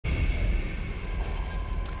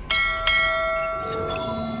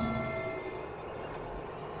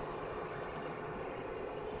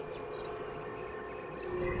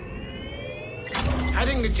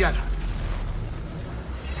Reporting to JEDHA.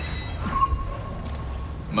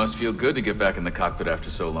 Must feel good to get back in the cockpit after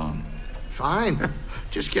so long. Fine.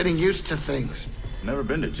 Just getting used to things. Never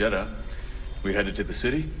been to JEDHA. We headed to the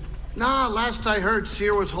city? Nah, last I heard,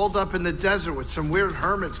 Seer was holed up in the desert with some weird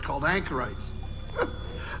hermits called anchorites.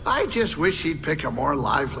 I just wish he'd pick a more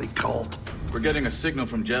lively cult. We're getting a signal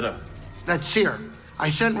from JEDHA. That's Seer. I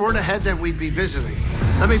sent word ahead that we'd be visiting.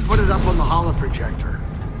 Let me put it up on the holo projector.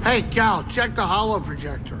 Hey, Cal, check the holo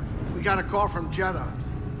projector. We got a call from JEDHA.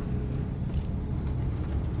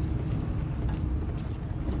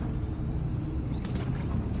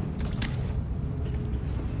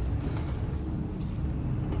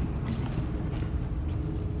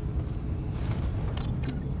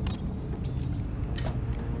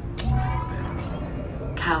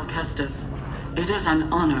 Calkestis, it is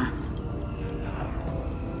an honor.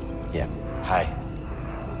 Yeah, hi.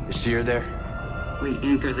 Is Seer there? We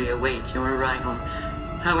eagerly await your arrival.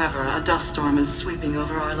 However, a dust storm is sweeping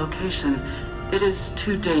over our location. It is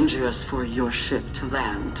too dangerous for your ship to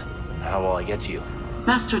land. How will I get to you?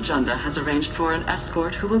 Master Junda has arranged for an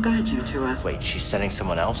escort who will guide you to us. Wait, she's sending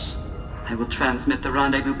someone else? I will transmit the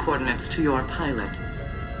rendezvous coordinates to your pilot.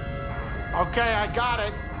 Okay, I got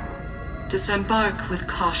it. Disembark with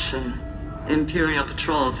caution. Imperial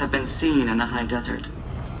patrols have been seen in the high desert.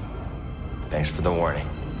 Thanks for the warning.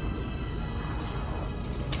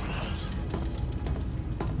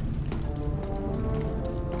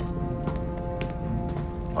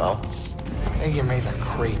 Well? They give me the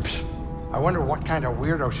creeps. I wonder what kind of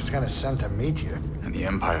weirdo she's gonna send to meet you. And the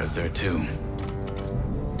Empire's there too.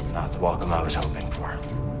 Not the welcome I was hoping for.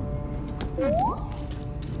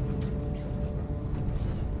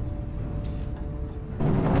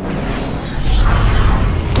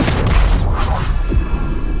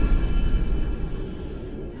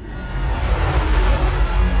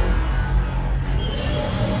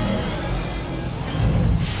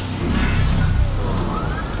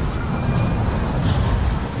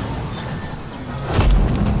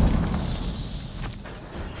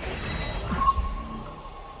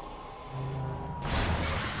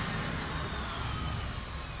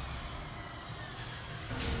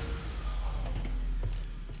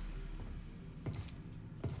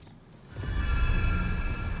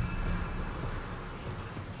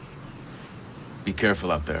 Be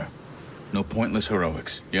careful out there. No pointless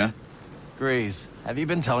heroics, yeah? Grease, have you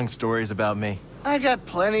been telling stories about me? I got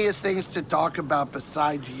plenty of things to talk about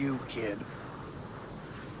besides you, kid.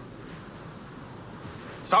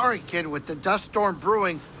 Sorry, kid, with the dust storm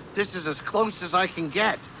brewing, this is as close as I can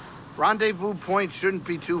get. Rendezvous point shouldn't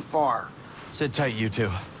be too far. Sit tight, you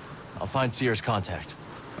two. I'll find Seer's contact.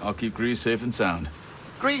 I'll keep Grease safe and sound.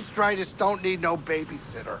 Grease-dritis don't need no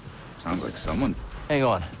babysitter. Sounds like someone. Hang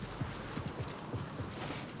on.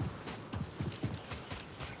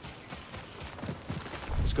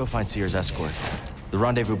 Let's go find Seer's escort. The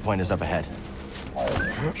rendezvous point is up ahead.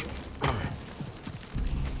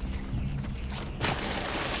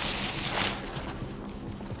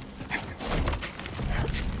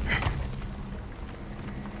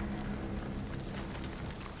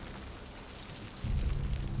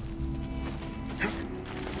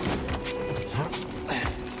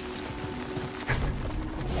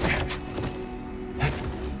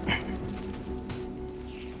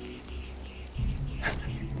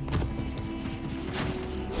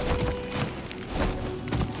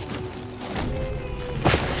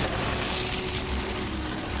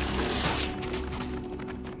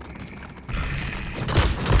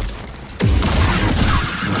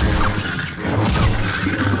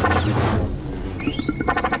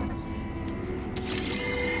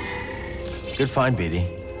 Good find,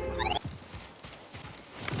 BD.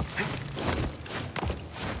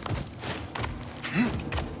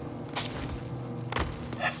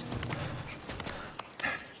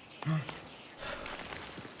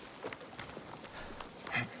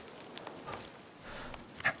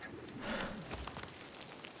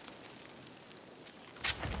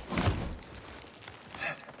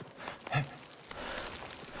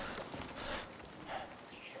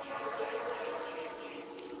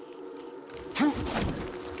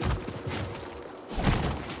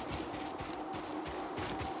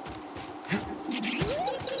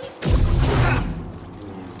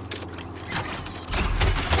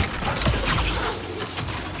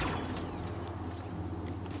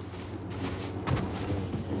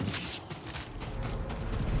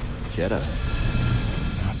 JEDHA.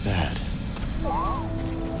 Not bad.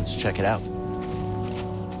 Let's check it out.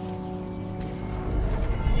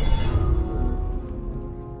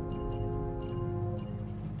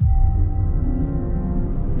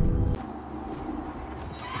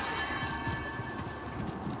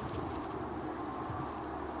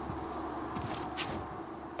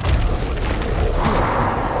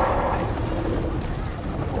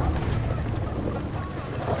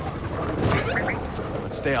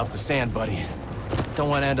 Stay off the sand, buddy. Don't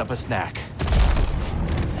want to end up a snack.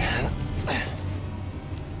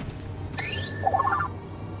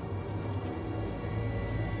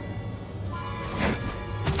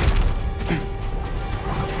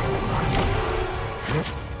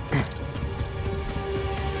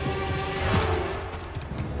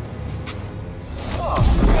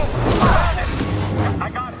 I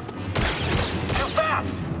got it. Too fast.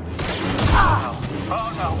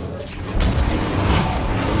 Oh no.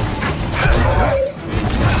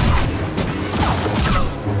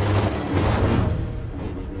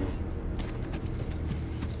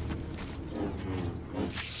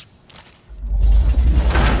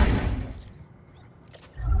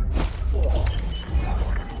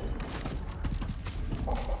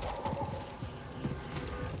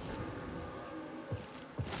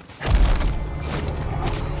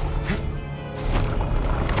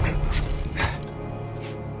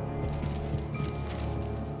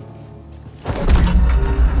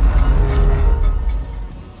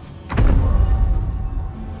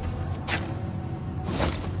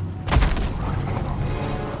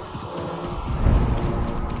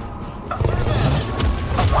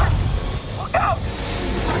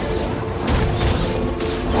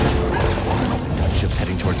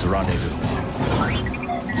 Towards the rendezvous.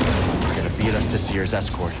 They're gonna beat us to Seer's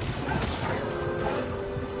escort.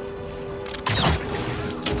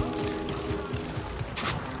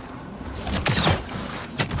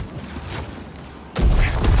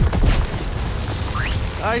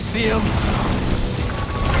 I see him.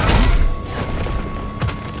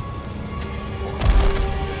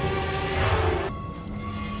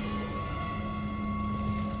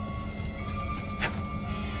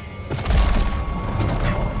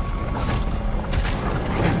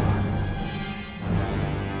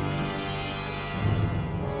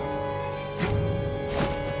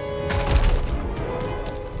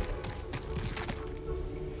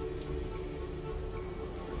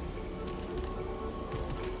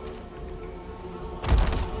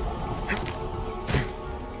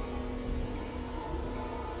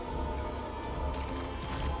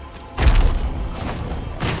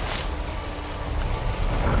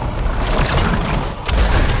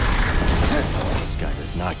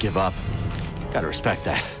 Not give up. Gotta respect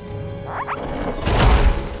that.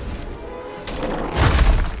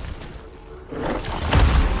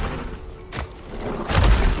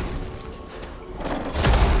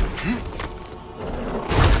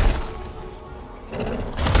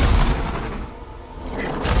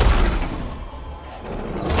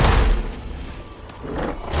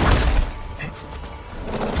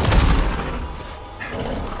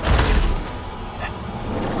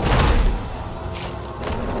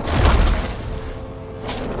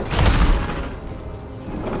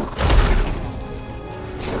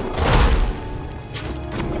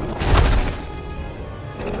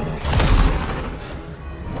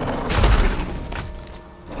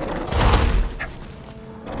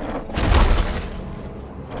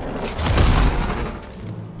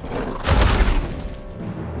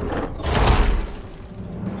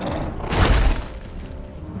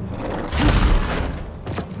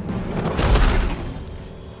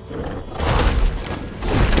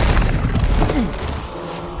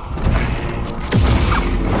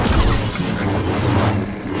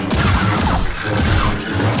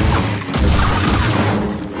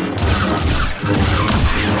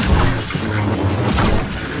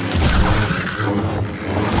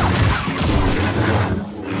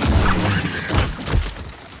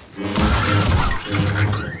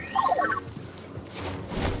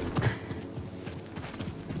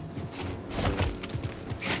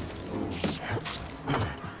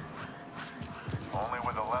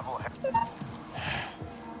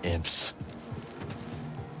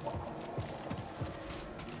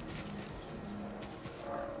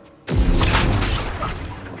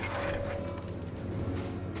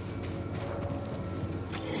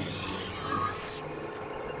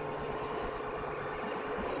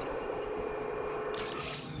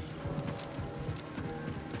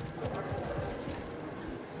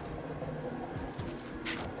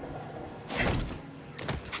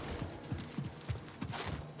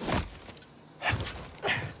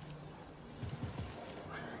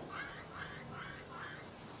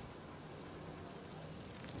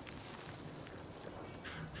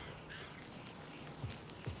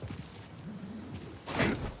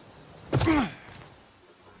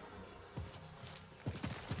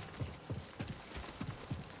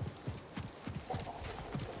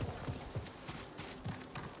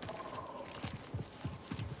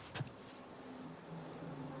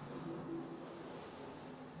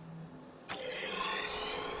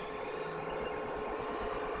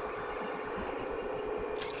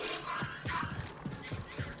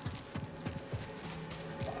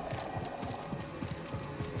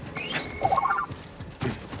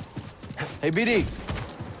 Hey, BD.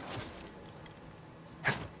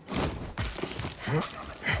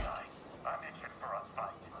 I'm itching for a fight.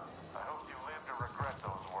 I hope you live to regret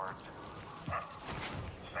those words.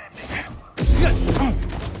 Sandy.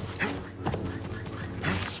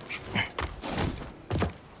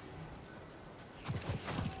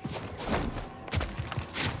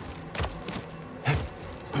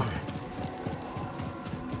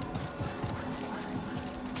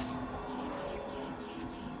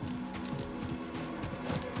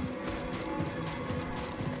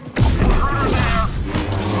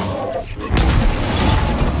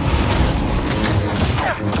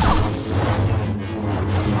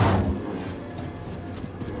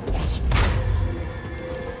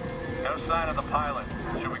 No sign of the pilot.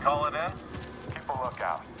 Should we call it in? Keep a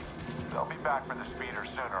lookout. They'll be back for the speeder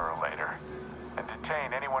sooner or later. And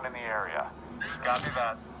detain anyone in the area. Copy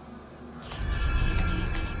that.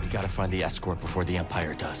 We gotta find the escort before the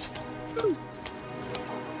Empire does.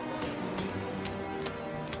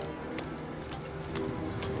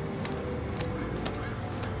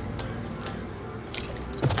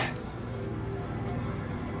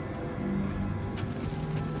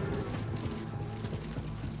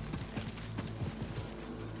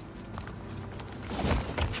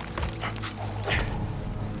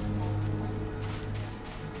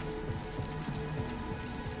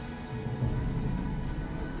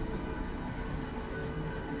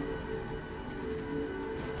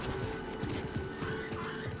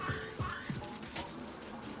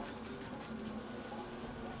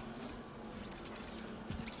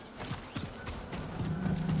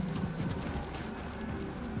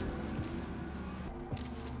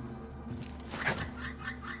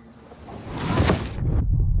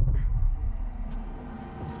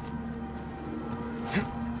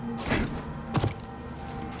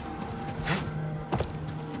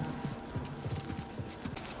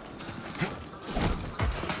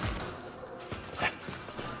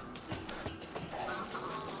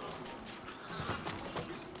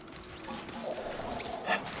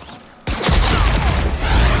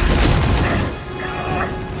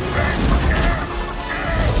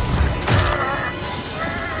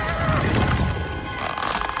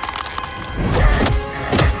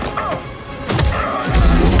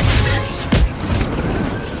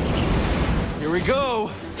 Here we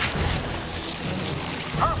go!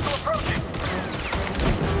 Hostile approaching!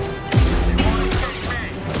 You won't escape me!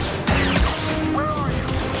 Where are you?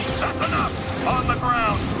 That's enough! On the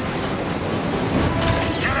ground!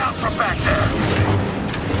 Get out from back there!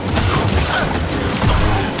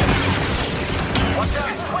 Watch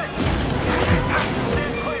out! Quick!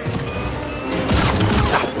 Stand clear!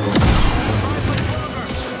 5 minutes longer!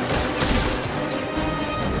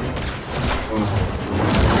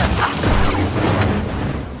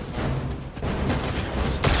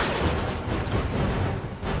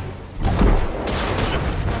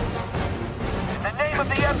 In the name of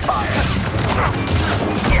the Empire!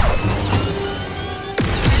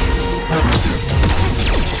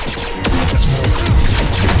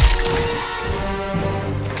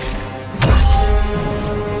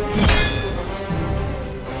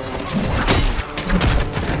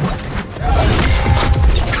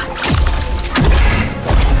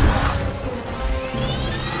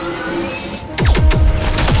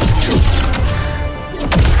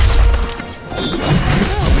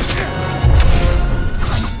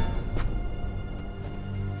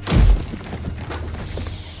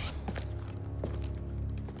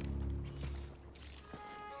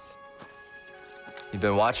 You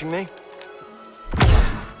been watching me?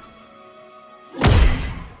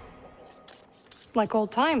 Like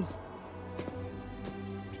old times.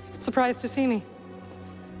 Surprised to see me.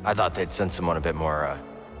 I thought they'd send someone a bit more,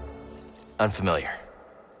 unfamiliar.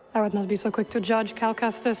 I would not be so quick to judge,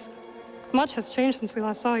 calkestis. Much has changed since we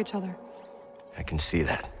last saw each other. I can see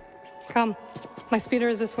that. Come. My speeder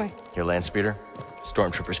is this way. Your land speeder?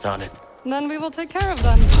 Stormtroopers found it. Then we will take care of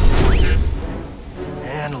them.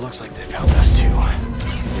 And it looks like they found us too.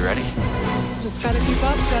 You ready? Just try to keep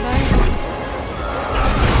up, Jedi.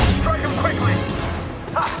 Strike him quickly!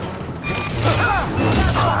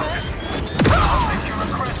 I'll make you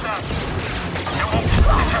regret that. You won't.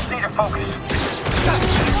 You just need to focus.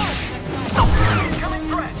 Incoming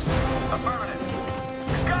threat! Affirmative.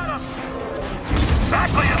 Got him!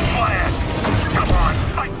 Exactly as planned! Come on,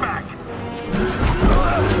 fight back!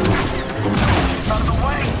 Out of the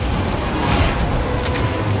way!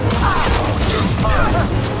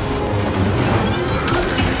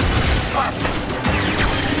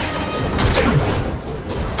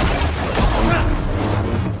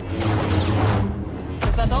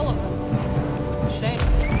 Is that all of them? Shame.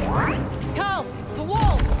 Cal! The wall!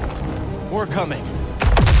 We're coming.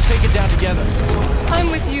 Let's take it down together. I'm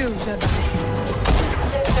with you, Jedi.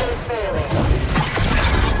 Systems failing.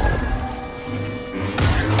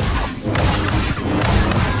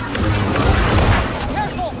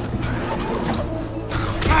 Careful!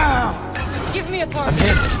 Give me a I'm torch.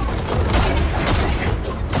 hit.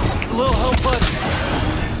 A little help, bud.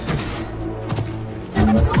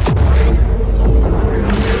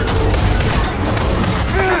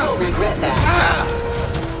 You'll regret that.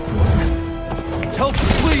 Help,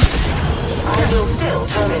 please. I will still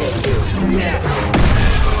terminate you.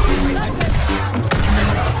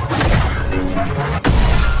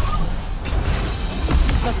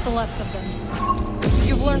 That's the last of them.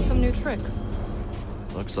 You've learned some new tricks.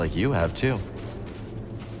 Looks like you have too.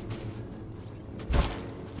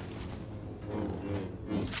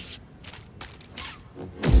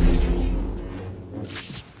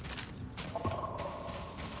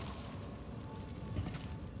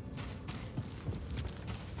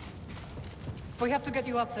 We have to get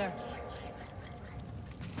you up there.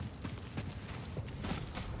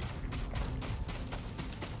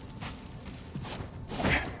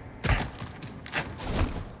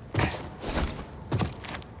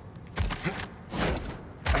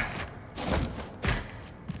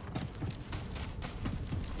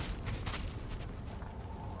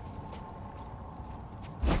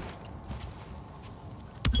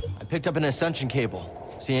 I picked up an ascension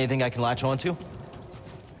cable. See anything I can latch onto?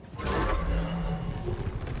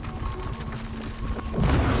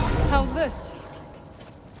 How's this?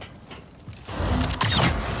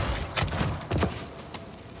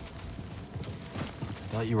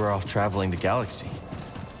 Thought you were off traveling the galaxy.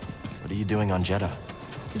 What are you doing on JEDHA?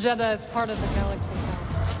 JEDHA is part of the galaxy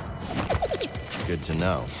now. Good to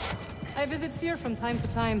know. I visit Seer from time to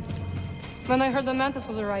time. When I heard the Mantis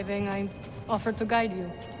was arriving, I offered to guide you.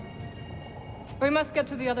 We must get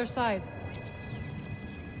to the other side.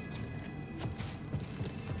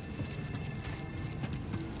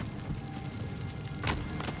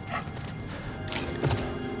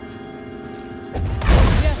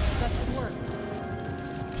 Yes, that should work.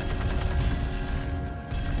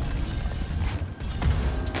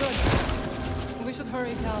 Good. We should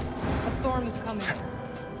hurry, Cal. A storm is coming.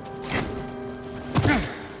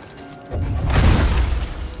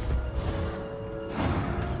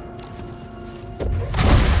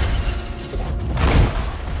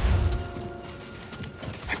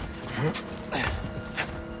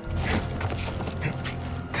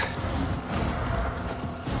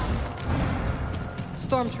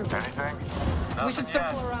 Stormtroopers. Anything? We should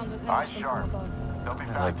circle around and ambush them from above. They'll be I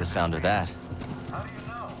back. like the sound of that. How do you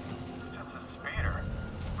know? It's just a speeder.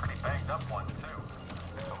 Pretty banged up one, too.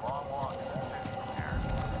 It's a long walk from here.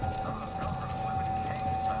 Some of the numbers live in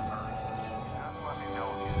caves, I've heard. Just let me know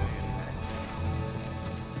if you see anything.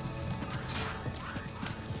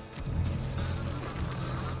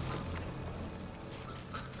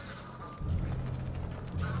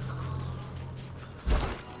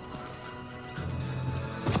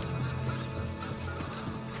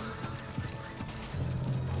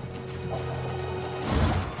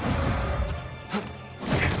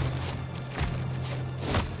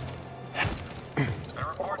 There are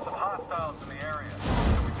reports of hostiles in the area.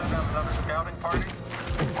 Should we send out another scouting party?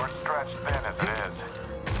 We're stretched thin as it is.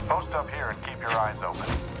 Post up here and keep your eyes open.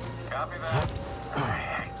 Copy that. I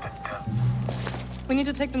hate the death. We need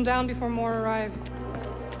to take them down before more arrive.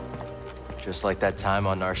 Just like that time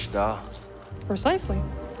on Nar Shaddaa. Precisely.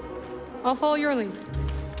 I'll follow your lead.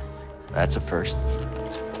 That's a first.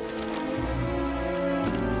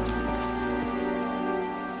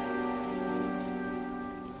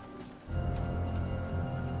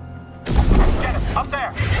 Get it! Up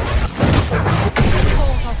there!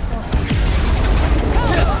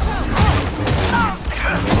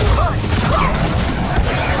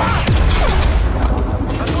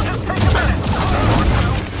 This will just take a minute!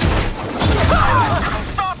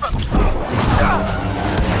 Stop him!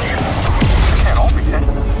 Can't all be dead.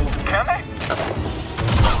 Can they?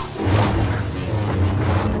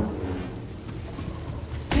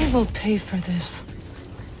 We will pay for this.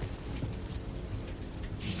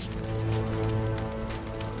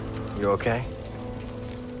 You okay?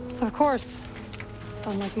 Of course.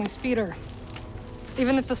 Unlike my speeder.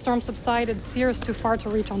 Even if the storm subsided, Seer is too far to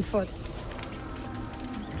reach on foot.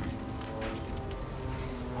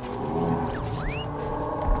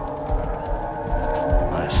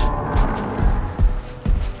 Nice.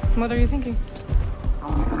 What are you thinking?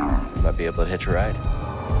 Might be able to hitch a ride.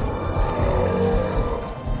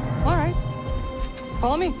 All right.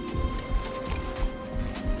 Follow me.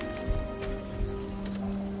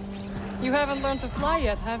 You haven't learned to fly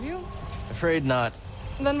yet, have you? Afraid not.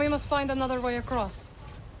 Then we must find another way across.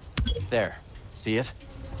 There. See it?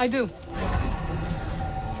 I do.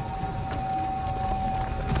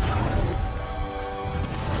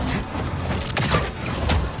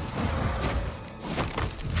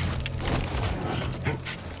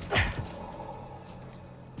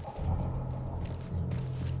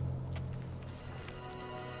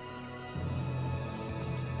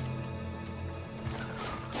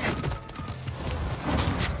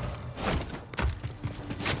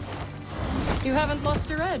 You haven't lost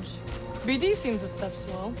your edge. BD seems a step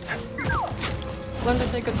slow. Learn to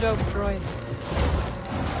take a joke, droid.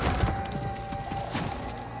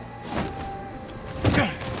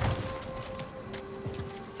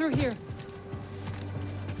 Through here.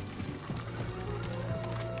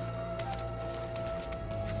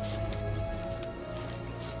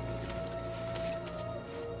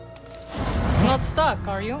 Not stuck,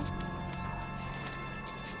 are you?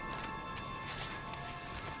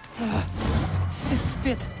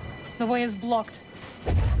 Spit. The way is blocked.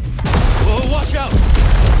 Whoa, watch out!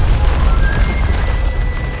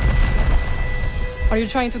 Are you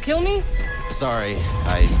trying to kill me? Sorry,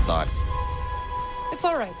 I thought... It's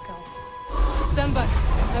all right, Cal. Stand back.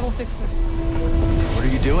 I will fix this. What are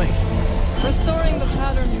you doing? Restoring the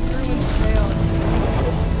pattern you threw into chaos.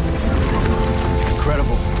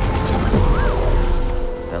 Incredible.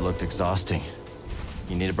 That looked exhausting.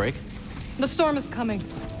 You need a break? The storm is coming.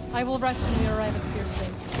 I will rest when we arrive at Seer's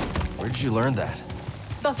base. Where did you learn that?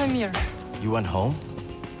 Dathamir. You went home?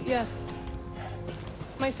 Yes.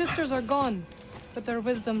 My sisters are gone, but their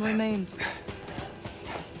wisdom remains.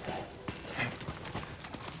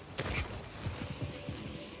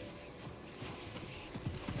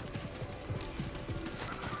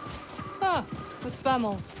 Ah, the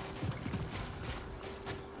Spammels.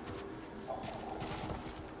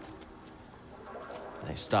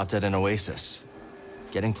 They stopped at an oasis.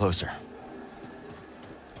 Getting closer.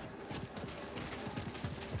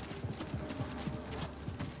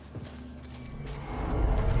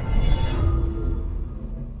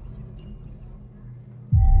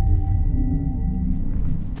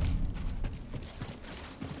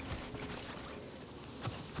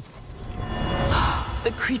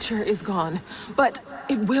 The creature is gone, but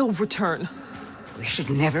it will return. We should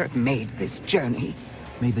never have made this journey.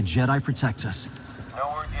 May the Jedi protect us.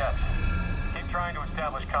 No word yet. Keep trying to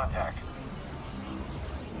establish contact.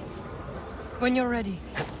 When you're ready.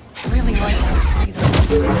 I really like this freedom.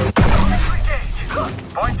 Engage!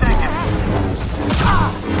 Point taken!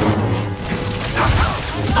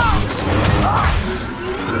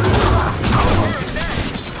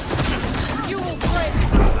 You will break!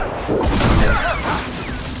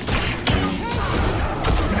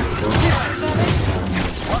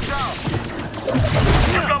 Watch out!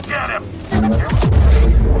 You go get him!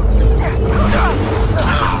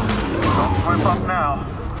 Don't slip up now.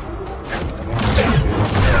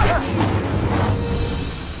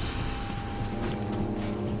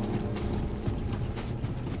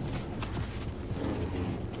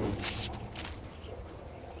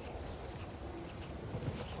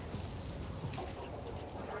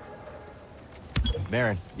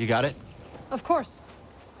 Marin, you got it? Of course.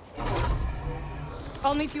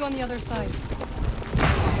 I'll meet you on the other side.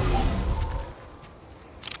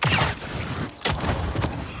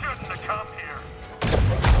 Shouldn't have come here.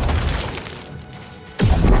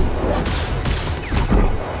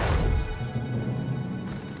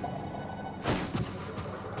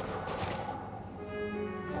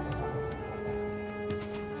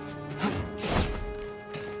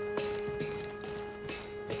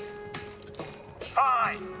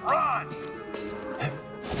 Fine, run!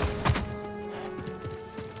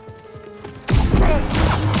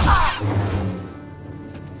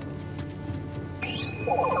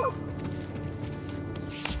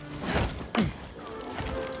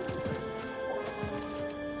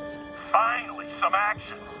 Finally, some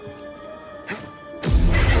action.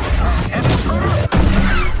 And it's through.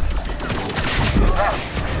 Is that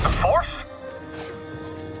the Force?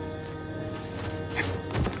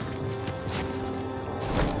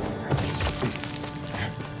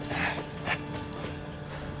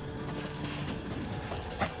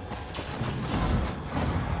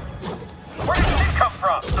 Where did she come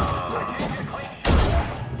from?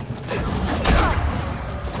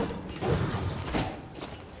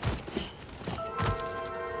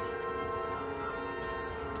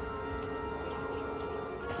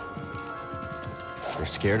 They're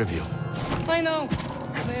scared of you. I know.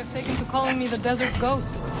 They have taken to calling me the Desert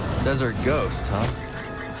Ghost. Desert ghost, huh?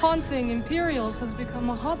 Haunting Imperials has become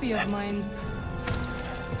a hobby of mine.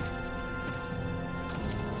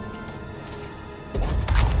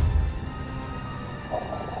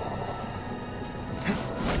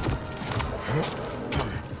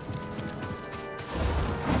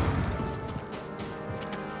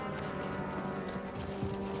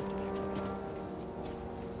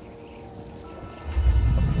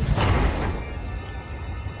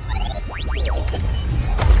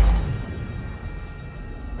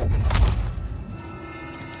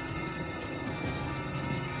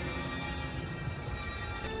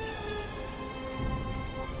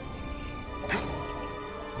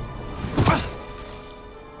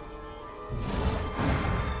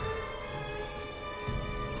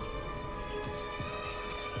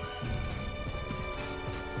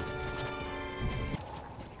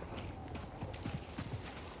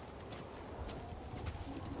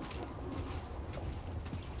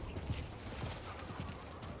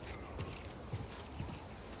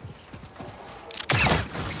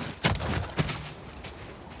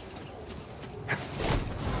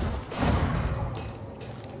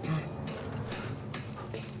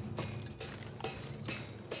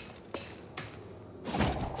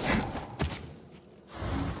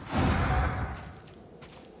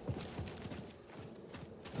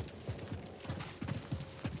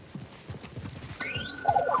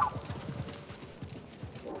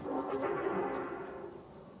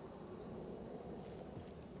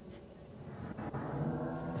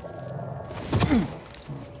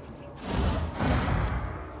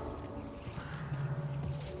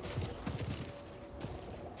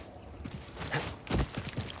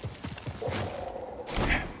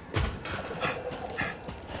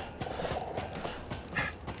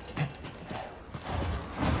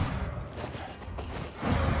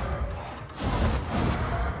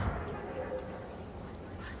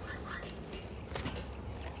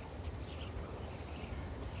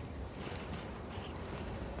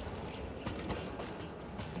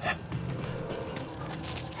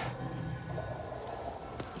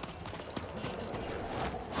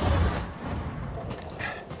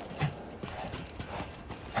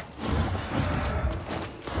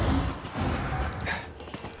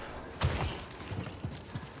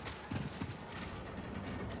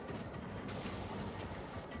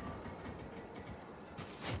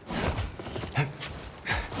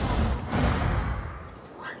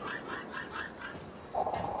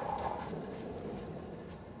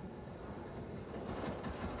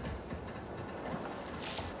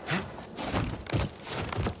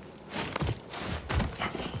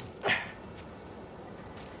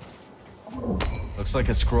 Looks like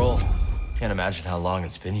a scroll. Can't imagine how long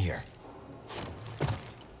it's been here.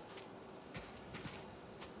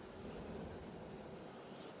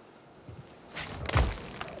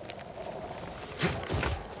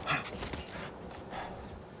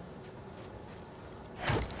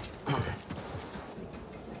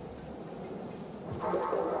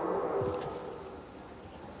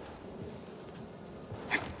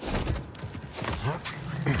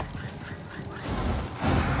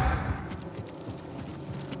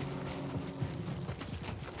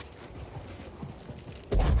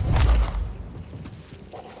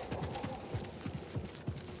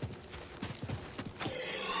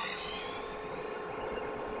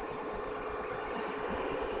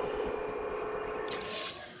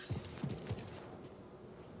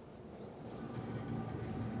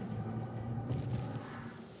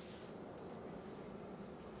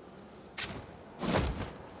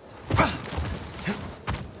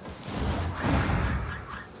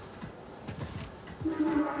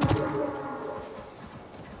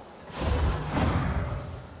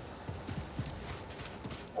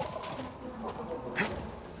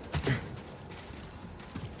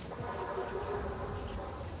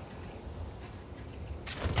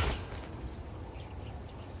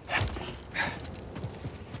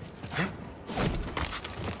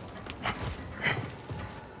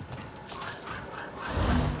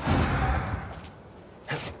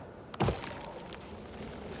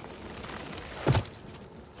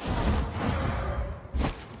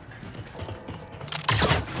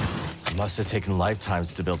 Must have taken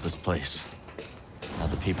lifetimes to build this place. Now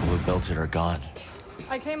the people who built it are gone.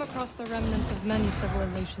 I came across the remnants of many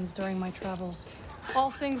civilizations during my travels.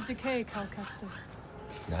 All things decay, Calkestis.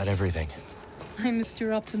 Not everything. I missed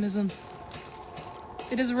your optimism.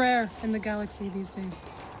 It is rare in the galaxy these days.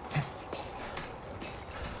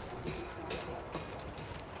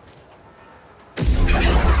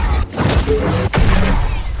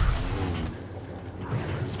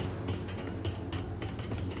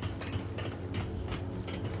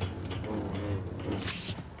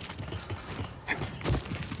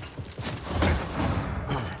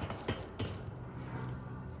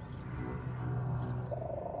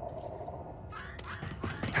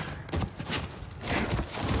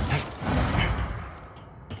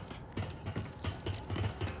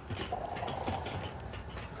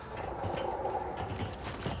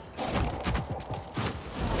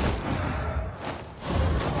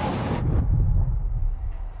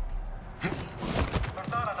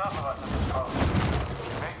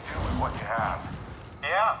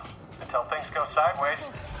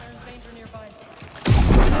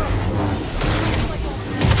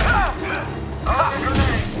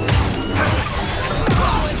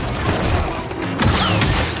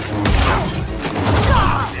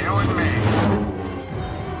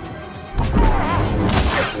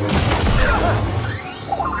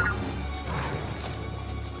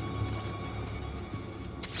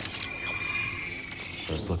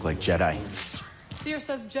 Those look like Jedi. Seer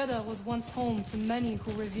says JEDHA was once home to many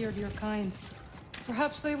who revered your kind.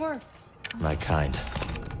 Perhaps they were. My kind.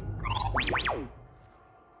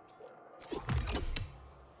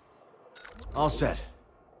 All set.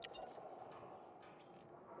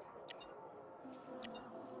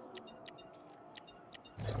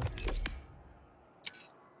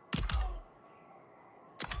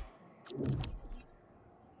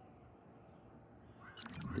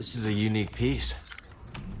 This is a unique piece.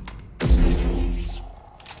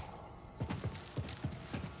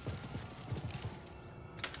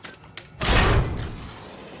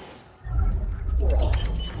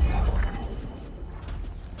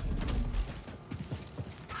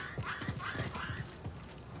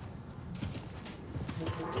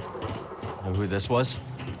 Know who this was?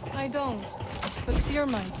 I don't, but Seer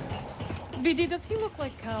might. BD, does he look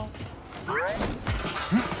like Cal?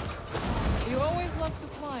 You always love to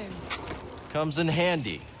climb. Comes in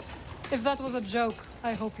handy. If that was a joke,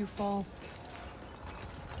 I hope you fall.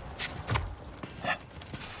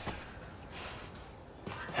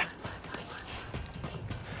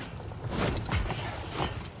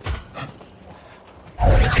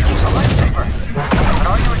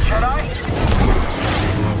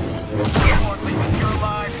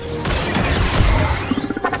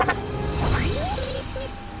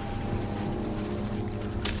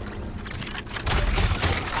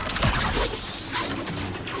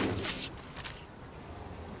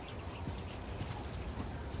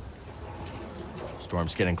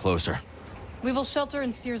 Storm's getting closer. We will shelter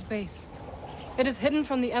in Seer's base. It is hidden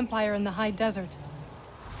from the Empire in the high desert.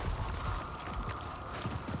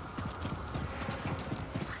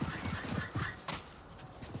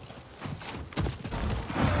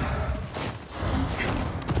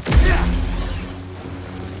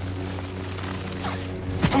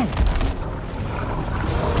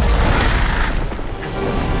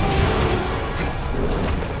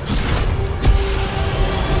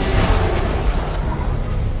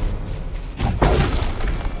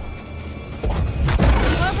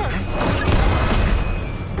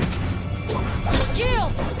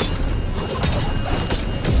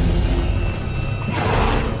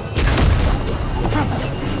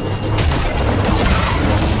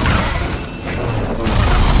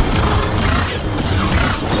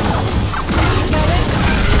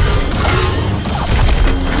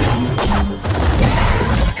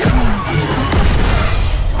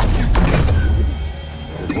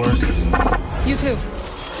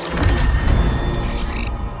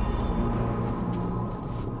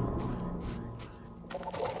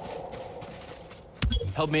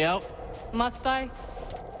 Help me out? Must I?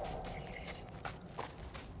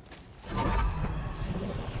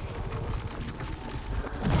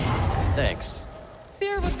 Thanks.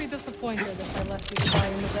 Seer would be disappointed if I left you to die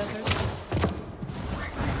in the desert.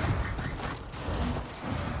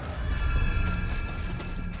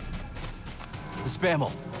 The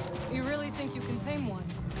Spammel. You really think you can tame one?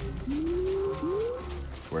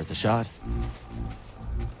 Worth a shot.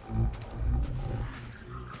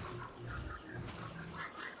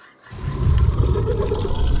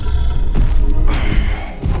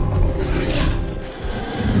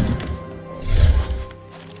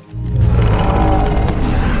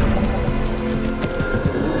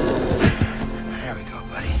 There we go,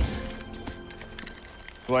 buddy.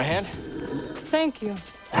 You want a hand? Thank you.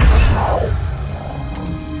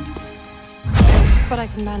 But I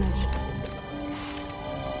can manage.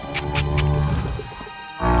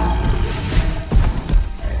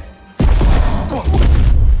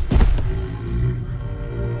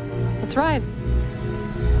 That's right.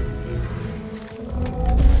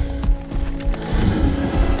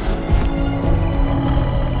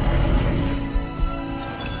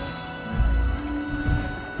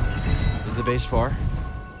 Is the base far?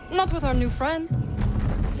 Not with our new friend.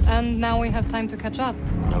 And now we have time to catch up.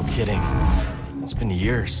 No kidding. It's been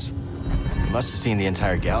years. You must have seen the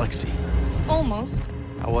entire galaxy. Almost.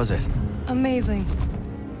 How was it? Amazing.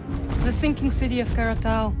 The sinking city of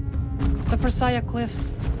Karatao. The Persaya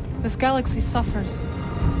cliffs. This galaxy suffers.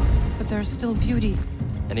 But there is still beauty.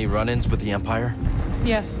 Any run-ins with the Empire?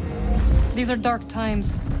 Yes. These are dark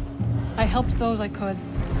times. I helped those I could.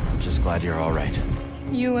 Just glad you're all right.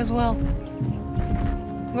 You as well.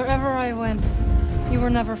 Wherever I went, you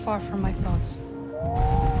were never far from my thoughts.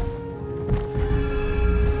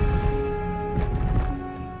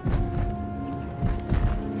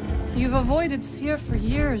 You've avoided Seer for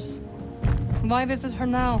years. Why visit her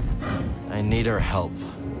now? I need her help.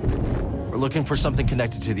 We're looking for something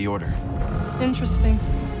connected to the Order. Interesting.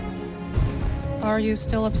 Are you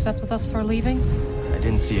still upset with us for leaving? I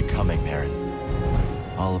didn't see it coming, Marin.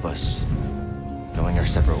 All of us going our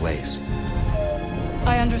separate ways.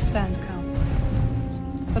 I understand, Cal.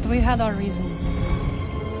 But we had our reasons.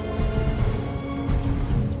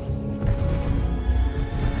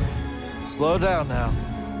 Slow down now.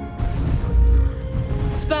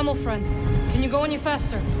 Spammel friend, can you go any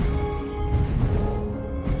faster?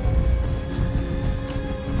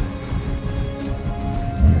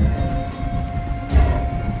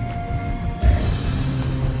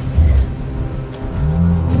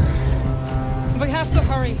 We have to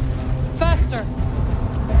hurry. Faster!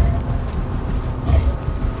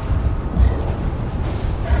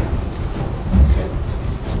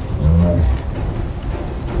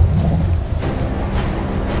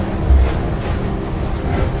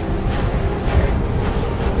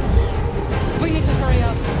 We need to hurry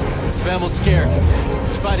up. Spammel's scared.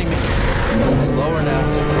 It's fighting me. Slower now.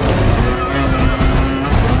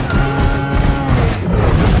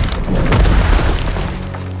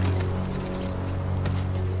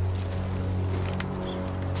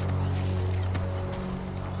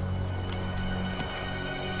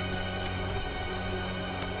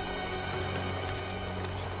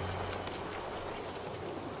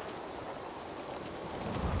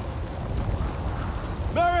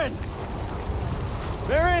 Marin!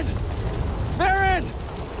 Marin! Marin!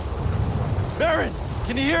 Marin!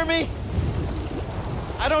 Can you hear me?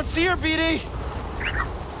 I don't see her, BD!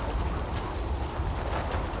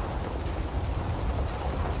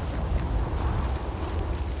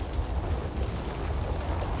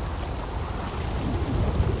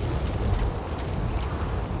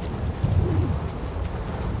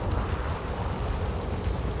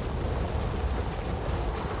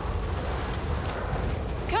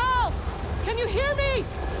 Cal! Can you hear me?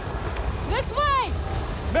 This way!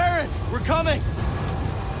 Marin! We're coming!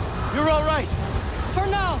 You're all right! For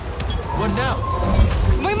now. What now?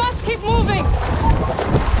 We must keep moving!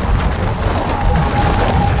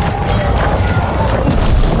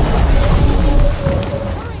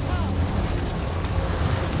 Hurry, Cal!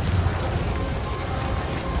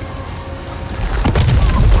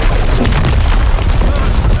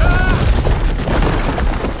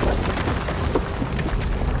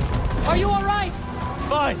 Are you all right?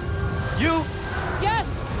 Fine! You? Yes!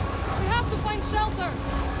 We have to find shelter!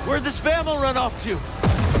 Where'd the Spammel run off to? It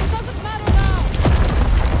doesn't matter now!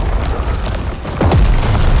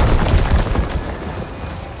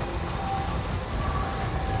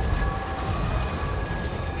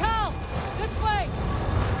 Cal! This way!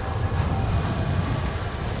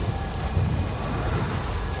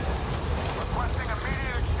 Requesting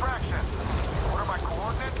immediate extraction. What are my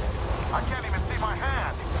coordinates? I can't even see my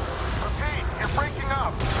hand.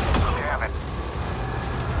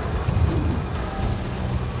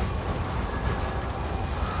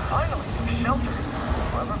 finally took shelter.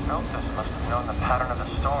 Whoever built this must have known the pattern of the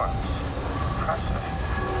storms. Impressive.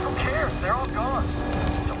 Who cares? They're all gone.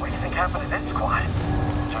 So what do you think happened to this squad?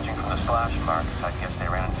 Judging from the slash marks, I guess they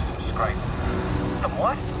ran into some scrape. Some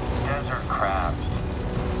what? Desert crabs.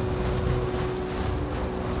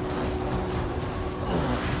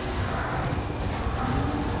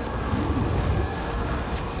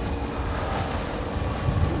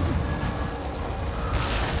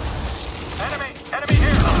 Enemy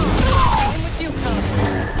here! I'm with you, Cal.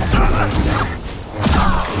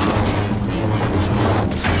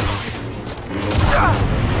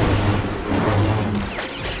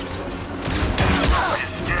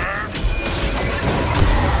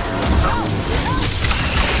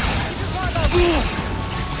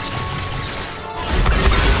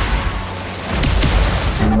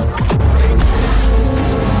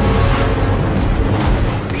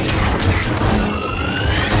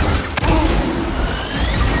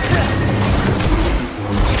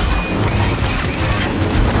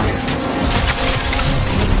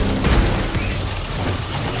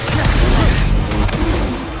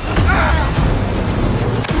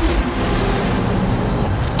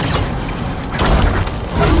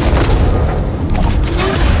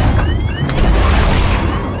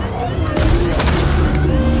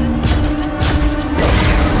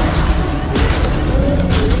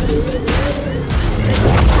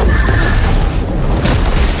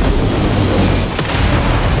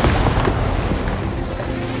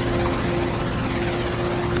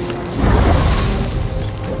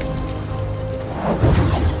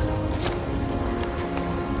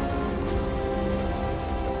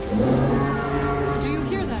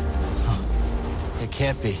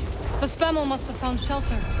 Can't be. The Spammel must have found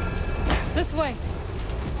shelter. This way.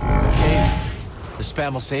 Cave. The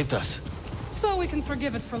Spammel saved us. So we can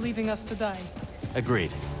forgive it for leaving us to die.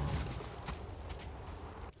 Agreed.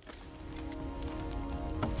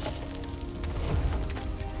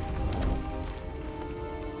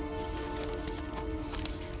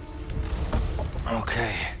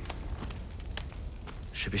 Okay.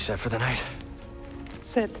 Should be set for the night.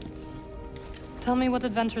 Sit. Tell me what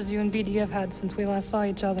adventures you and BD have had since we last saw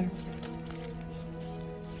each other.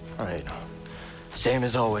 All right. Same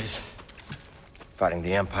as always. Fighting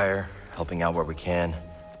the Empire, helping out where we can.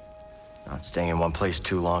 Not staying in one place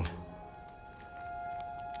too long.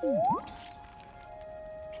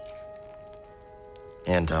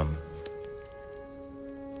 And,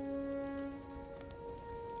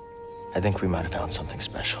 I think we might have found something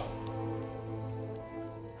special.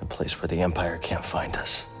 A place where the Empire can't find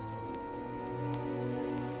us.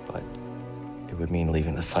 But it would mean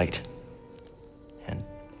leaving the fight. And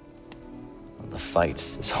the fight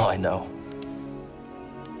is all I know.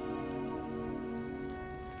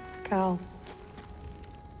 Cal.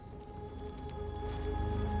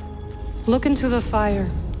 Look into the fire.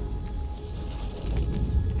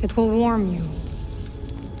 It will warm you.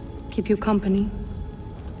 Keep you company.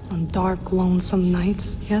 On dark, lonesome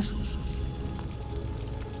nights, yes?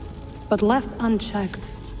 But left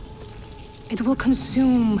unchecked, it will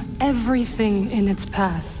consume everything in its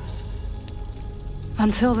path.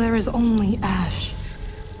 Until there is only ash.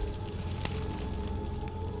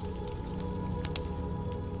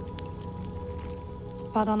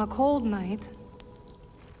 But on a cold night,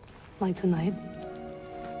 like tonight,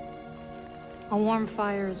 a warm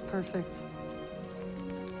fire is perfect.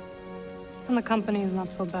 And the company is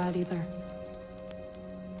not so bad either.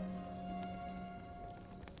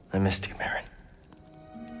 I missed you, Marin.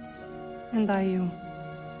 And I you.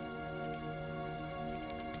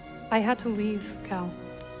 I had to leave, Cal.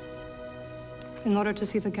 In order to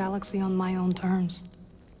see the galaxy on my own terms.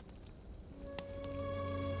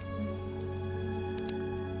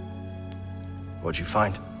 What'd you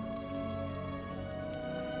find?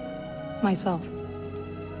 Myself.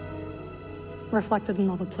 Reflected in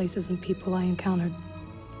all the places and people I encountered.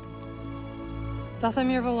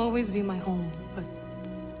 Dathomir will always be my home, but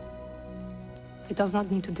it does not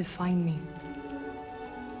need to define me.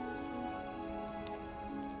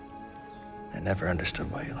 I never understood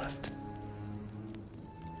why you left.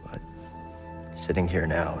 But sitting here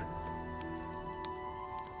now,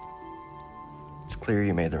 it's clear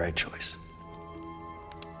you made the right choice.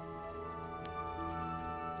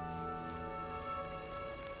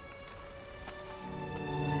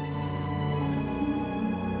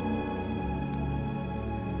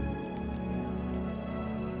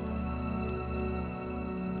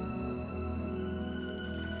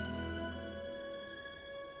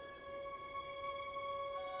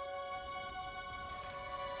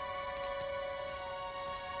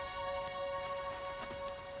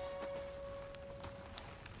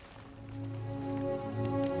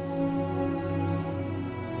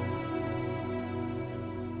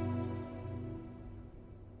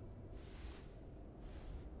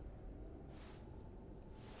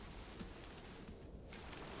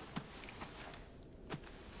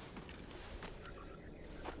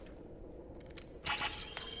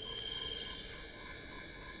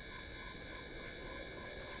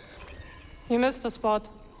 You missed a spot.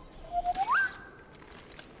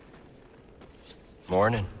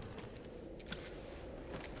 Morning.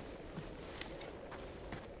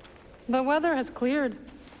 The weather has cleared.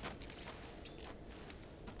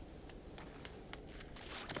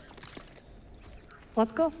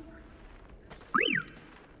 Let's go.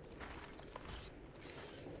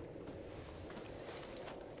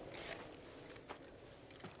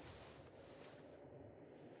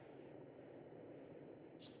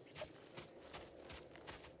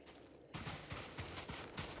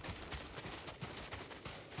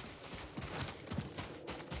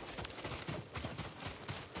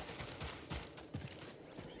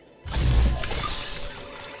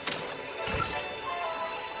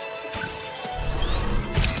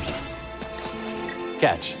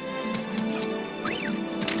 Catch.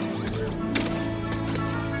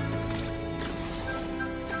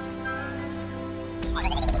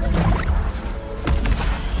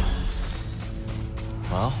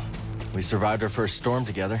 Well, we survived our first storm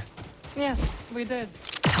together. Yes, we did.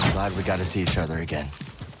 Glad we got to see each other again.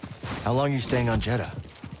 How long are you staying on JEDHA?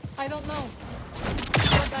 I don't know.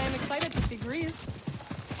 But I am excited to see Grease.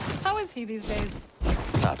 How is he these days?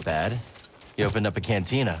 Not bad. He opened up a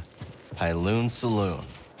cantina. Pyloon Saloon.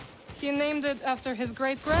 He named it after his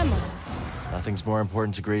great-grandmother. Nothing's more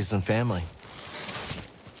important to Grease than family.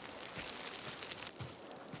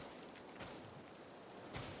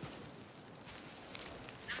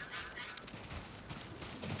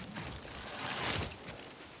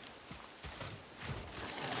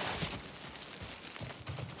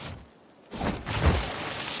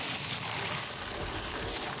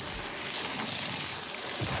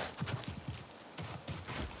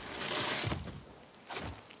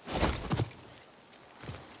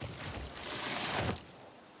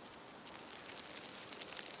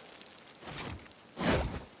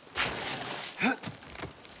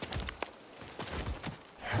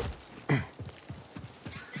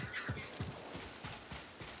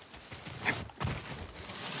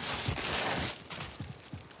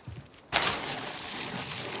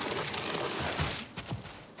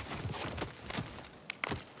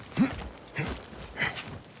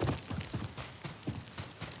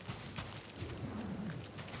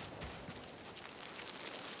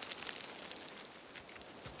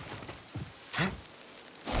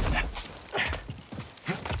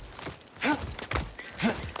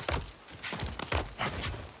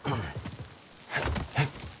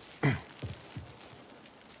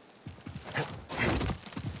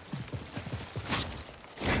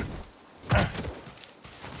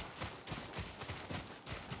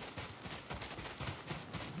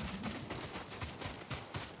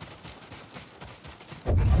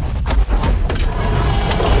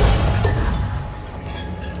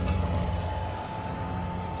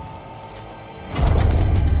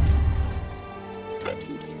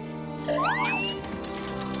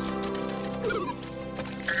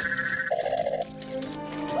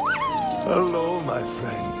 Hello, my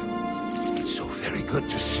friend. It's so very good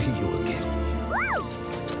to see you again.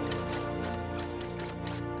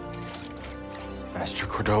 Master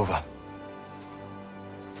Cordova.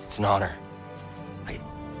 It's an honor. I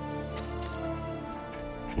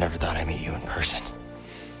never thought I'd meet you in person.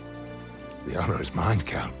 The honor is mine,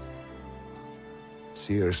 Cal.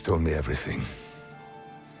 Seers told me everything.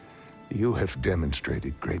 You have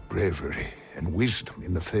demonstrated great bravery and wisdom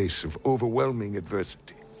in the face of overwhelming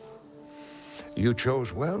adversity. You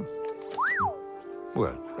chose well?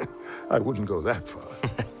 Well, I wouldn't go that far.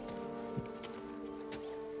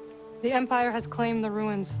 The Empire has claimed the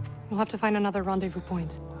ruins. We'll have to find another rendezvous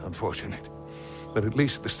point. Unfortunate. But at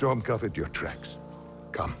least the storm covered your tracks.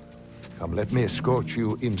 Come, let me escort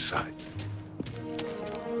you inside.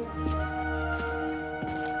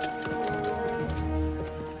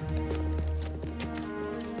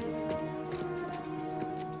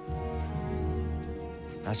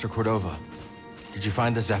 Master Cordova, did you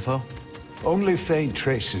find the Zepho? Only faint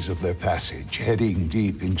traces of their passage, heading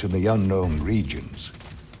deep into the unknown regions.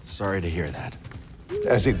 Sorry to hear that.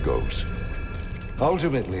 As it goes.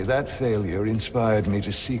 Ultimately, that failure inspired me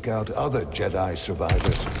to seek out other Jedi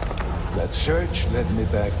survivors. That search led me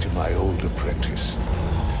back to my old apprentice.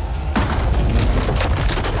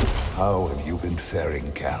 How have you been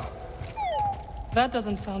faring, Cal? That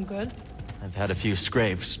doesn't sound good. I've had a few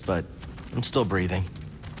scrapes, but I'm still breathing.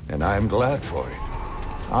 And I'm glad for it.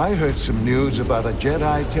 I heard some news about a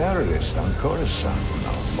Jedi terrorist on Coruscant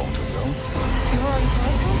not long ago. You were on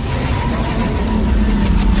Coruscant?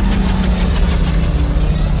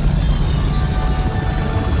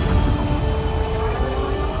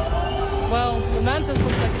 Well, the Mantis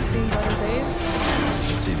looks like it's seen better days. You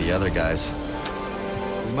should see the other guys.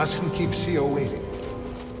 We mustn't keep CO waiting.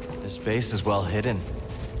 This base is well hidden.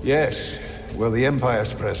 Yes. Well, the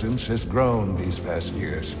Empire's presence has grown these past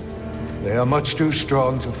years. They are much too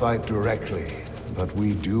strong to fight directly, but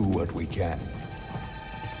we do what we can.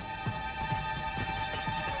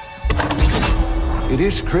 It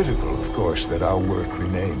is critical, of course, that our work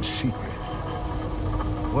remains secret.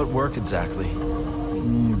 What work exactly?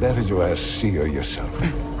 Better to ask Seer yourself.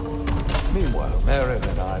 Meanwhile, Merrin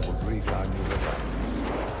and I will greet our new arrivals.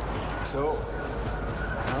 So,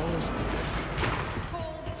 how is the desert?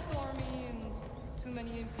 Cold, stormy, and too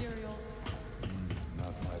many Imperials.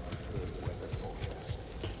 Not my preferred weather forecast.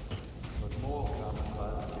 But more common by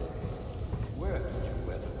the day. Where did you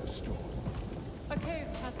weather the storm? A cave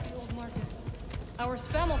past the old market. Our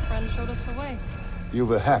Spammel friend showed us the way.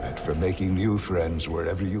 You've a habit for making new friends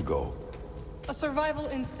wherever you go. A survival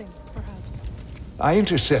instinct, perhaps. I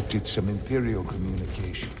intercepted some Imperial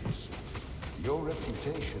communications. Your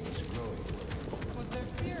reputation is growing. Was there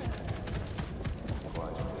fear in it?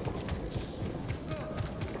 Quite a bit, yes.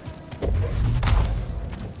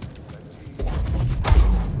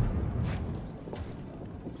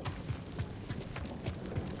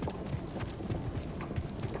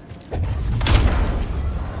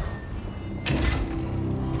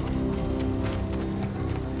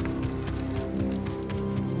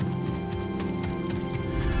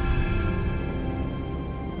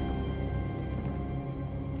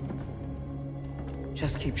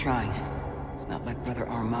 Just keep trying. It's not like Brother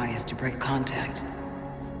Armai is to break contact.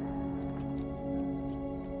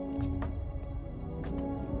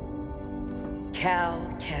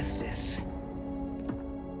 Calkestis.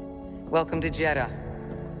 Welcome to JEDHA.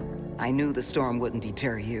 I knew the storm wouldn't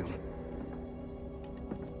deter you.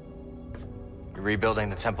 You're rebuilding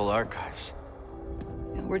the temple archives.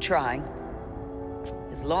 And we're trying.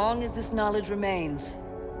 As long as this knowledge remains,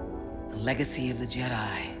 the legacy of the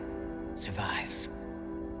Jedi survives.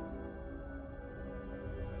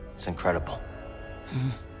 It's incredible.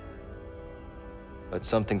 But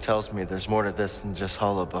something tells me there's more to this than just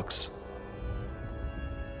holobooks.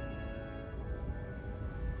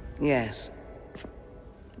 Yes.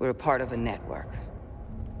 We're a part of a network,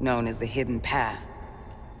 known as the Hidden Path.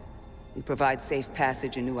 We provide safe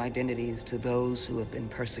passage and new identities to those who have been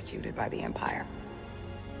persecuted by the Empire.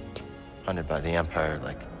 Hunted by the Empire,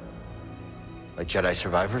 like Jedi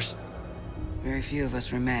survivors? Very few of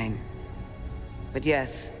us remain. But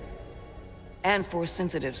yes, and Force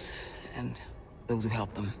sensitives, and those who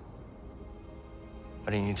help them.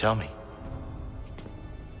 Why didn't you tell me?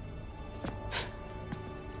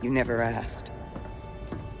 You never asked.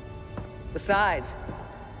 Besides,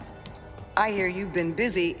 I hear you've been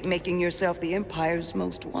busy making yourself the Empire's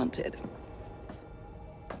most wanted.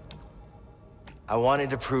 I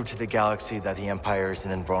wanted to prove to the galaxy that the Empire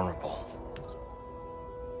isn't invulnerable.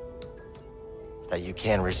 That you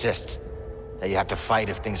can resist. That you have to fight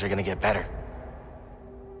if things are gonna get better.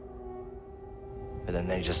 But then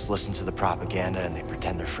they just listen to the propaganda and they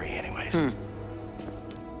pretend they're free anyways.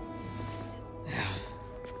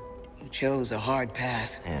 You chose a hard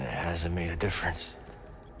path. And it hasn't made a difference.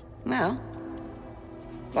 Well,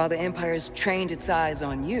 while the Empire's trained its eyes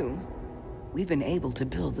on you, we've been able to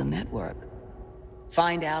build the network,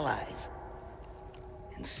 find allies,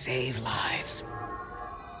 and save lives.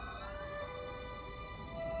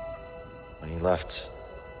 When you left,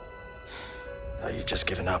 I thought you'd just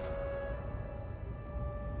given up.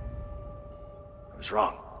 I was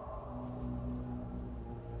wrong.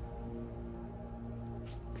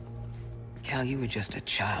 Cal, you were just a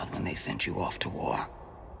child when they sent you off to war.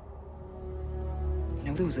 You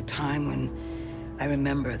know, there was a time when I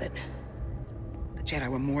remember that the Jedi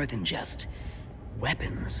were more than just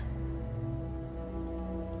weapons.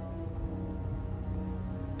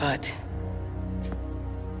 But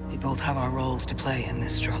we both have our roles to play in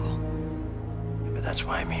this struggle. But that's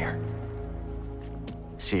why I'm here.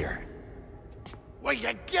 Seer. Will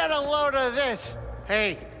you get a load of this?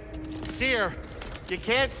 Hey, Seer, you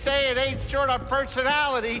can't say it ain't short of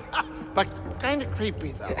personality, but kind of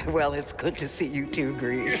creepy, though. Well, it's good to see you too,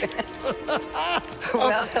 Grease.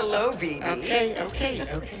 Well, hello, BD. Okay.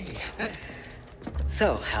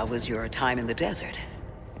 So, how was your time in the desert?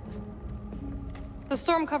 The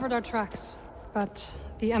storm covered our tracks, but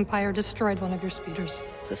the Empire destroyed one of your speeders.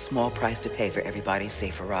 It's a small price to pay for everybody's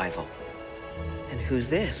safe arrival. And who's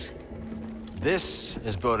this? This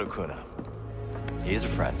is Bodo Kuna. He's a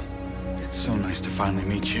friend. It's so nice to finally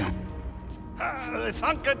meet you. This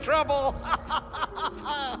hunk of trouble.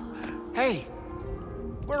 Hey,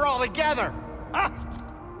 we're all together.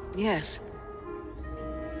 Yes.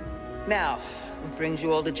 Now, what brings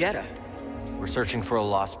you all to JEDHA? We're searching for a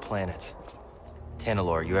lost planet.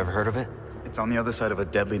 Tanalorr, you ever heard of it? It's on the other side of a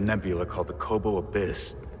deadly nebula called the Kobo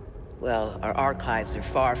Abyss. Well, our archives are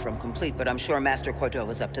far from complete, but I'm sure Master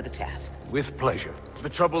Cordova's up to the task. With pleasure. The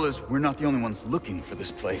trouble is, we're not the only ones looking for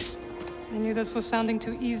this place. I knew this was sounding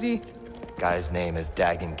too easy. Guy's name is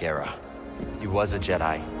Dagan Gera. He was a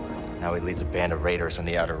Jedi. Now he leads a band of raiders on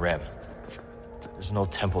the Outer Rim. There's an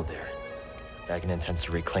old temple there. Dagan intends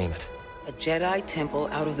to reclaim it. A Jedi temple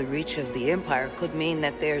out of the reach of the Empire could mean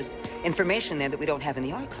that there's information there that we don't have in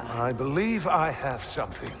the archive. I believe I have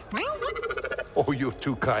something. Oh, you're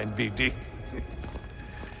too kind, BD.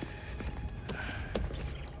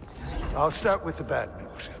 I'll start with the bad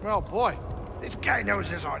news. Oh boy, this guy knows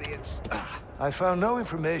his audience. I found no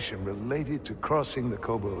information related to crossing the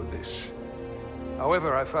Kobo Abyss.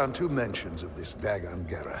 However, I found 2 mentions of this Dagan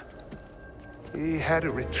Gera. He had a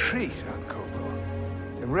retreat on Kobo,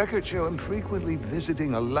 and records show him frequently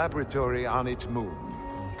visiting a laboratory on its moon.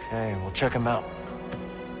 Okay, we'll check him out.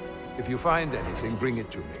 If you find anything, bring it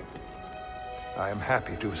to me. I am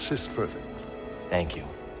happy to assist further. Thank you.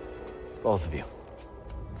 Both of you.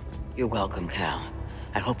 You're welcome, Cal.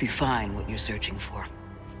 I hope you find what you're searching for.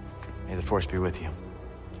 May the Force be with you.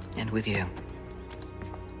 And with you.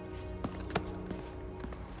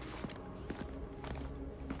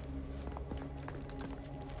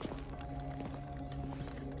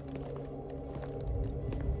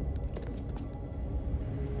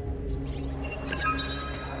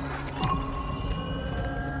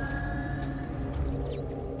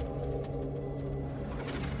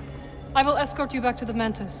 I will escort you back to the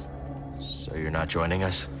Mantis. So you're not joining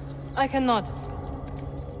us? I cannot.